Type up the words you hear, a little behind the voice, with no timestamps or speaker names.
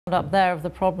up there of the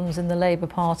problems in the Labour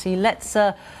Party. Let's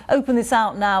open this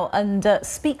out now and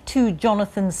speak to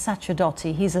Jonathan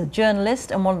Sacerdoti. He's a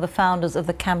journalist and one of the founders of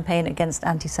the Campaign Against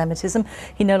Anti-Semitism.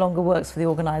 He no longer works for the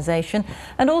organisation.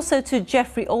 And also to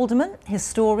Jeffrey Alderman,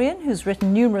 historian, who's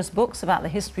written numerous books about the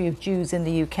history of Jews in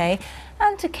the UK.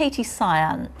 And to Katie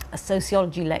Cyan, a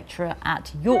sociology lecturer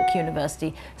at York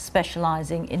University,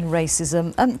 specialising in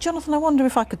racism. Jonathan, I wonder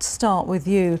if I could start with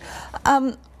you.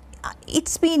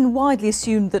 It's been widely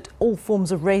assumed that all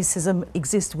forms of racism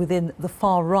exist within the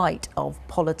far right of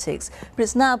politics, but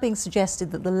it's now being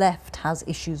suggested that the left has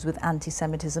issues with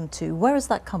anti-Semitism too. Where has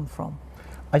that come from?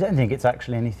 I don't think it's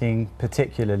actually anything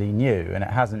particularly new, and it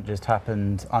hasn't just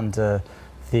happened under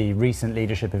the recent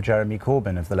leadership of Jeremy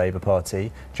Corbyn of the Labour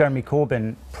Party. Jeremy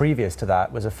Corbyn, previous to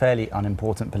that, was a fairly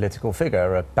unimportant political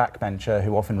figure, a backbencher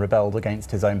who often rebelled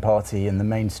against his own party in the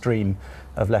mainstream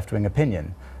of left-wing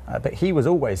opinion. But he was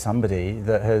always somebody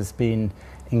that has been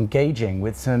engaging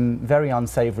with some very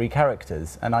unsavoury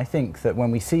characters. And I think that when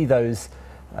we see those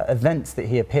events that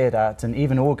he appeared at and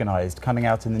even organised coming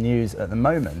out in the news at the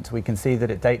moment, we can see that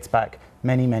it dates back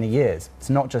many, many years. It's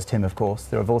not just him, of course.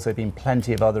 There have also been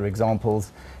plenty of other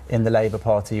examples in the Labour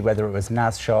Party, whether it was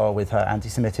Naz Shah with her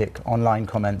anti-Semitic online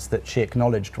comments that she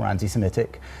acknowledged were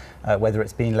anti-Semitic, whether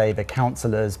it's been Labour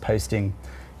councillors posting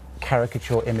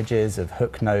caricature images of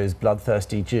hook-nosed,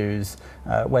 bloodthirsty Jews,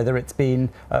 whether it's been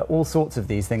all sorts of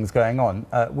these things going on.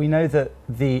 We know that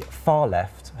the far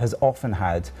left has often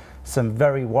had some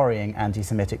very worrying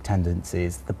anti-Semitic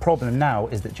tendencies. The problem now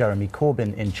is that Jeremy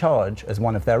Corbyn, in charge as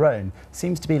one of their own,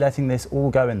 seems to be letting this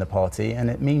all go in the party, and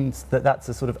it means that that's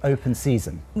a sort of open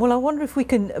season. Well, I wonder if we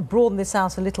can broaden this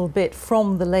out a little bit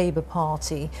from the Labour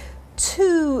Party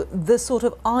to the sort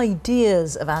of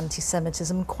ideas of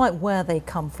anti-Semitism, quite where they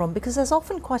come from, because there's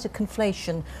often quite a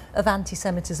conflation of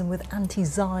anti-Semitism with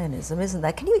anti-Zionism, isn't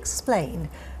there? Can you explain,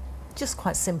 just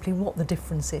quite simply, what the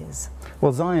difference is?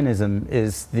 Well, Zionism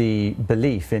is the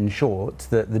belief, in short,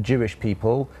 that the Jewish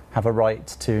people have a right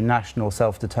to national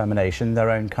self-determination,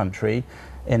 their own country,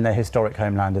 in their historic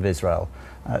homeland of Israel.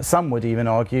 Some would even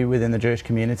argue within the Jewish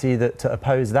community that to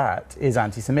oppose that is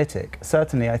anti-Semitic.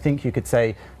 Certainly, I think you could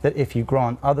say that if you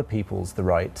grant other peoples the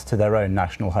right to their own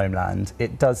national homeland,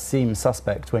 it does seem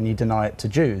suspect when you deny it to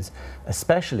Jews,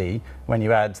 especially when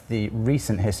you add the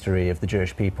recent history of the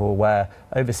Jewish people, where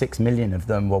over 6 million of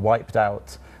them were wiped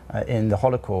out in the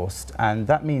Holocaust, and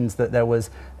that means that there was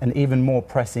an even more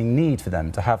pressing need for them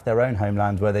to have their own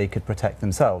homeland where they could protect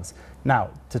themselves. Now,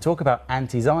 to talk about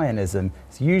anti-Zionism,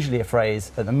 it's usually a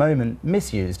phrase at the moment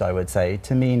misused, I would say,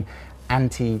 to mean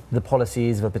anti the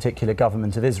policies of a particular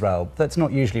government of Israel. That's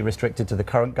not usually restricted to the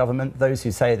current government. Those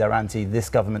who say they're anti this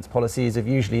government's policies have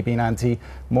usually been anti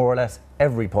more or less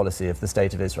every policy of the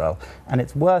State of Israel. And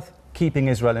it's worth keeping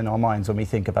Israel in our minds when we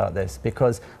think about this,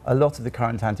 because a lot of the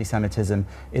current anti-Semitism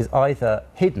is either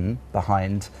hidden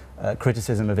behind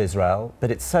criticism of Israel,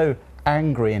 but it's so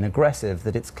angry and aggressive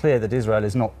that it's clear that Israel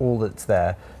is not all that's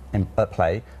there at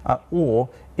play, or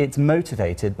it's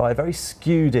motivated by a very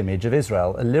skewed image of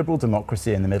Israel, a liberal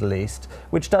democracy in the Middle East,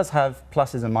 which does have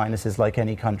pluses and minuses like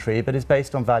any country, but is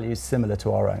based on values similar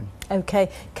to our own. OK.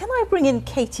 Can I bring in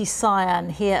Katie Cyan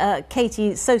here?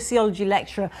 Katie, sociology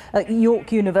lecturer at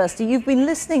York University. You've been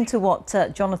listening to what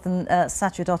Jonathan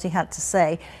Sacerdoti had to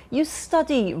say. You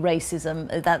study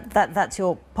racism, that's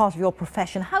part of your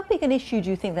profession. How big an issue do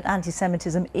you think that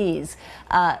anti-Semitism is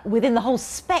within the whole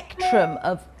spectrum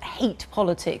of hate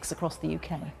politics across the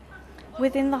UK?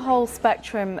 Within the whole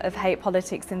spectrum of hate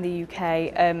politics in the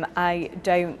UK, I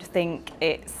don't think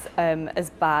it's as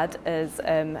bad as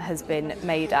has been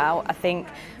made out. I think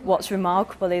what's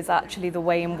remarkable is actually the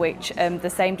way in which the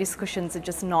same discussions are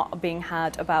just not being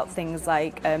had about things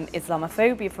like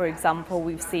Islamophobia, for example.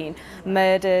 We've seen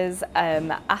murders,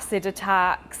 acid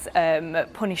attacks,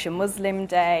 Punish a Muslim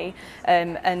Day,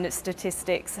 and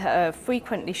statistics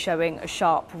frequently showing a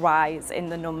sharp rise in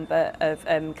the number of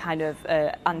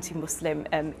anti-Muslim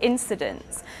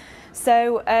incidents.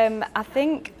 So I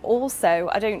think also,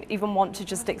 I don't even want to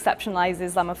just exceptionalise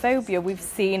Islamophobia. We've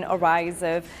seen a rise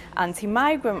of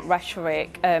anti-migrant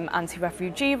rhetoric,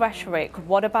 anti-refugee rhetoric.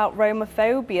 What about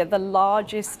Romophobia, the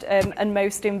largest and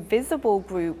most invisible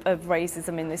group of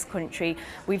racism in this country?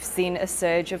 We've seen a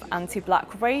surge of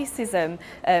anti-black racism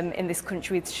in this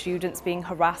country, with students being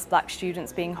harassed, black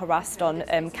students being harassed on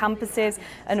campuses,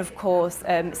 and of course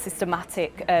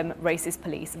systematic racist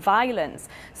police violence.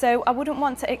 So I wouldn't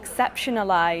want to accept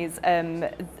exceptionalise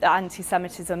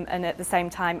anti-Semitism, and at the same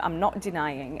time I'm not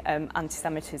denying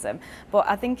anti-Semitism, but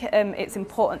I think it's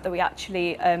important that we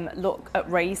actually look at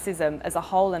racism as a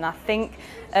whole, and I think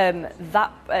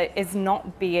that is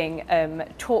not being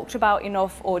talked about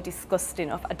enough or discussed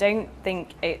enough. I don't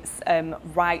think it's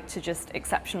right to just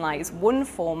exceptionalise one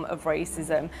form of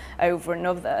racism over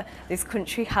another. This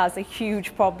country has a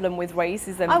huge problem with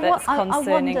racism that's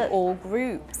concerning all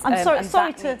groups, and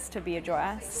that needs to be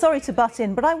addressed. Sorry to butt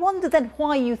in, but I wonder then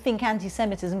why you think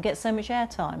anti-Semitism gets so much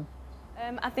airtime.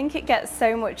 I think it gets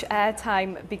so much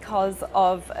airtime because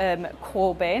of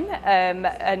Corbyn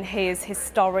and his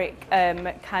historic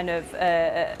kind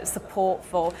of support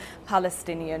for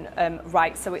Palestinian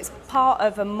rights. So it's part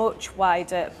of a much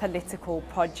wider political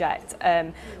project,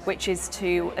 which is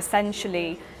to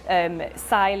essentially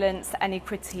silence any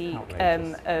critique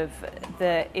of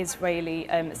the Israeli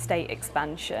state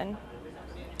expansion.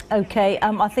 OK,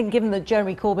 I think given that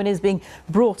Jeremy Corbyn is being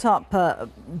brought up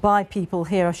by people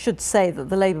here, I should say that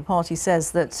the Labour Party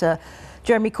says that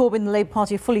Jeremy Corbyn and the Labour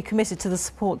Party are fully committed to the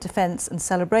support, defence and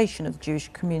celebration of the Jewish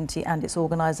community and its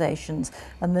organisations.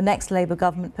 And the next Labour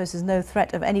government poses no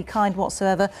threat of any kind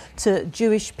whatsoever to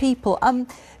Jewish people.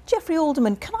 Jeffrey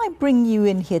Alderman, can I bring you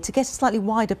in here to get a slightly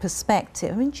wider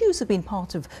perspective? I mean, Jews have been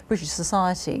part of British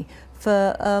society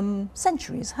for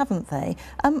centuries, haven't they?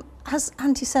 Has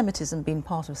anti-Semitism been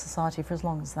part of society for as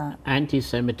long as that?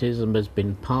 Anti-Semitism has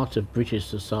been part of British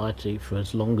society for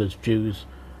as long as Jews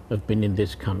have been in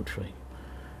this country.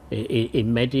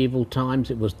 In medieval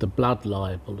times, it was the blood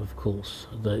libel, of course.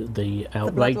 The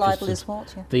outrageous, blood libel is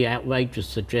what? Yeah. The outrageous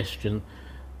suggestion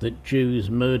that Jews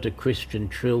murder Christian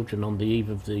children on the eve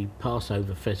of the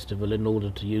Passover festival in order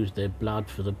to use their blood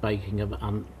for the baking of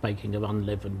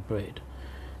unleavened bread.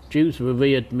 Jews were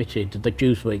readmitted, the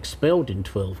Jews were expelled in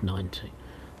 1290.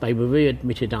 They were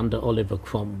readmitted under Oliver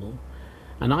Cromwell.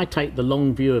 And I take the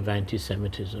long view of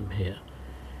anti-Semitism here.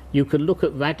 You can look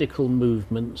at radical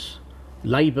movements,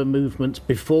 Labour movements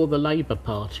before the Labour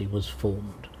Party was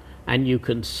formed, and you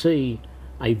can see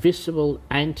a visceral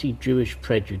anti-Jewish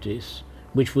prejudice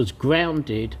which was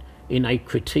grounded in a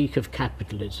critique of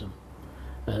capitalism.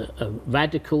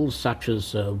 Radicals such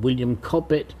as William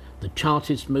Cobbett, the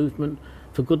Chartist movement,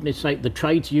 for goodness sake, the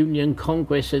Trades Union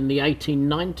Congress in the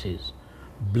 1890s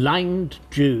blamed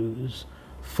Jews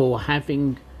for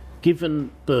having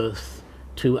given birth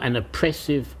to an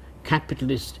oppressive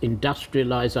capitalist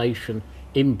industrialisation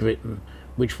in Britain,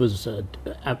 which was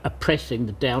oppressing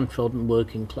the downtrodden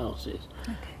working classes.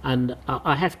 Okay. And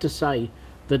I have to say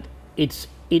that it's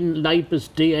in Labour's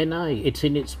DNA, it's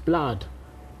in its blood.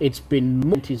 It's been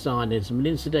anti-Zionism, and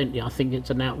incidentally, I think it's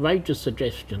an outrageous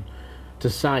suggestion to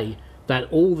say that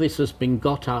all this has been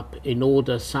got up in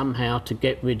order somehow to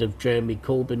get rid of Jeremy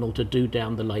Corbyn or to do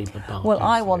down the Labour Party. Well,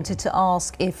 I wanted to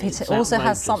ask if it also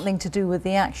has something to do with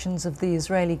the actions of the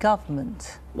Israeli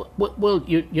government. Well,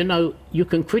 you know, you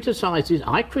can criticise it.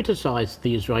 I criticise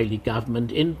the Israeli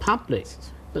government in public.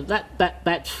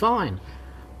 That's fine.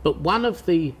 But one of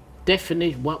the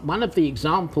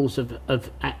examples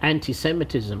of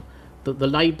anti-Semitism that the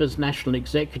Labour's National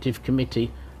Executive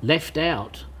Committee left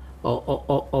out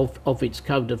of its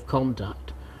code of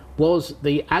conduct was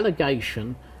the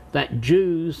allegation that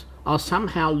Jews are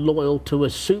somehow loyal to a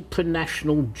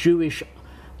supranational Jewish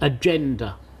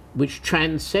agenda which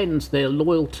transcends their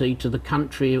loyalty to the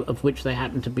country of which they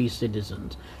happen to be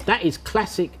citizens. That is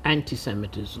classic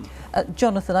anti-Semitism.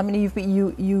 Jonathan, I mean,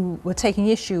 you were taking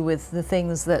issue with the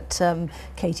things that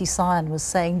Katie Sion was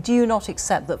saying. Do you not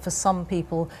accept that for some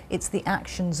people it's the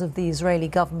actions of the Israeli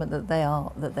government that they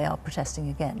are protesting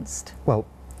against? Well,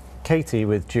 Katie,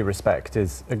 with due respect,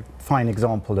 is a fine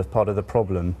example of part of the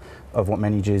problem of what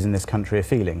many Jews in this country are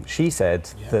feeling. She said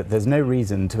that there's no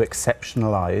reason to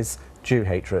exceptionalise Jew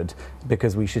hatred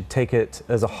because we should take it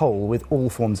as a whole with all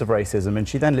forms of racism, and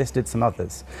she then listed some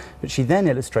others. But she then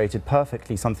illustrated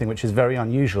perfectly something which is very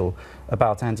unusual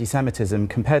about anti-Semitism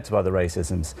compared to other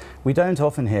racisms. We don't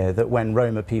often hear that when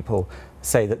Roma people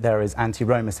say that there is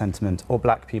anti-Roma sentiment, or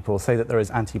black people say that there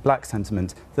is anti-black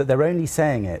sentiment, that they're only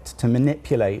saying it to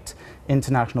manipulate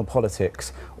international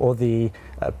politics or the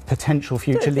potential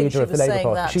future leader of the Labour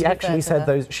Party. She actually said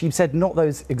those. She said not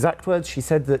those exact words. She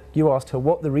said that you asked her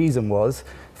what the reason was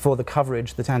for the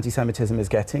coverage that anti-Semitism is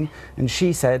getting, and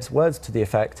she said words to the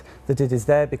effect that it is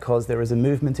there because there is a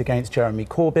movement against Jeremy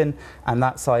Corbyn and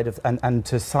that side of and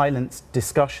to silence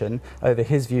discussion over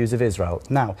his views of Israel.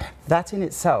 Now, that in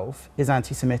itself is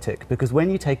anti-Semitic, because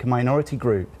when you take a minority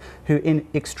group who in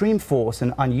extreme force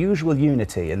and unusual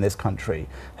unity in this country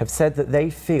have said that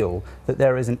they feel that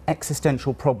there is an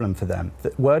existential problem for them,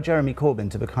 that were Jeremy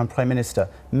Corbyn to become Prime Minister,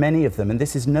 many of them, and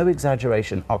this is no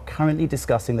exaggeration, are currently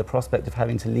discussing the prospect of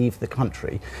having to leave the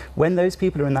country. When those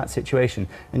people are in that situation,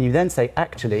 and you then say,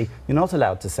 actually, you're not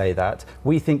allowed to say that,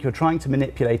 we think you're trying to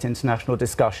manipulate international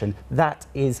discussion, that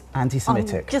is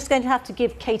anti-Semitic. I'm just going to have to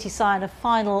give Katie Syon a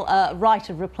final right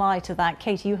of reply to that.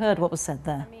 Katie, you heard what was said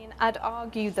there. I'd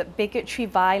argue that bigotry,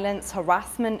 violence,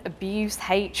 harassment, abuse,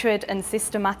 hatred and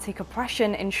systematic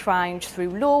oppression enshrined through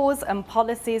laws and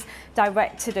policies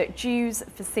directed at Jews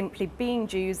for simply being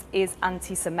Jews is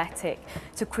anti-Semitic.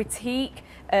 To critique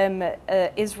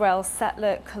Israel's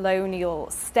settler colonial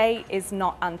state is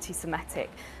not anti-Semitic.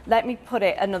 Let me put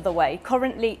it another way.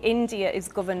 Currently, India is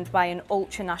governed by an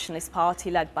ultra-nationalist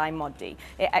party led by Modi.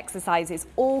 It exercises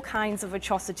all kinds of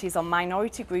atrocities on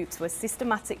minority groups who are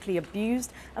systematically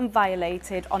abused and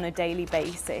violated on a daily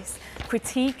basis.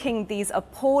 Critiquing these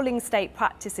appalling state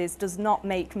practices does not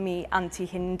make me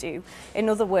anti-Hindu. In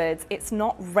other words, it's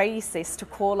not racist to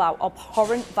call out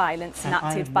abhorrent violence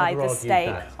enacted by the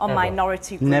state on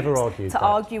minority groups. Never argued that.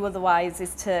 Argue otherwise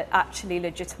is to actually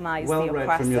legitimise the oppressor. Well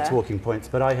read from your talking points,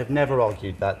 but I have never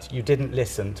argued that. You didn't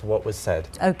listen to what was said.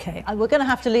 OK, we're going to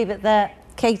have to leave it there.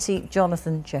 Katie,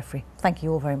 Jonathan, Jeffrey, thank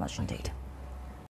you all very much indeed.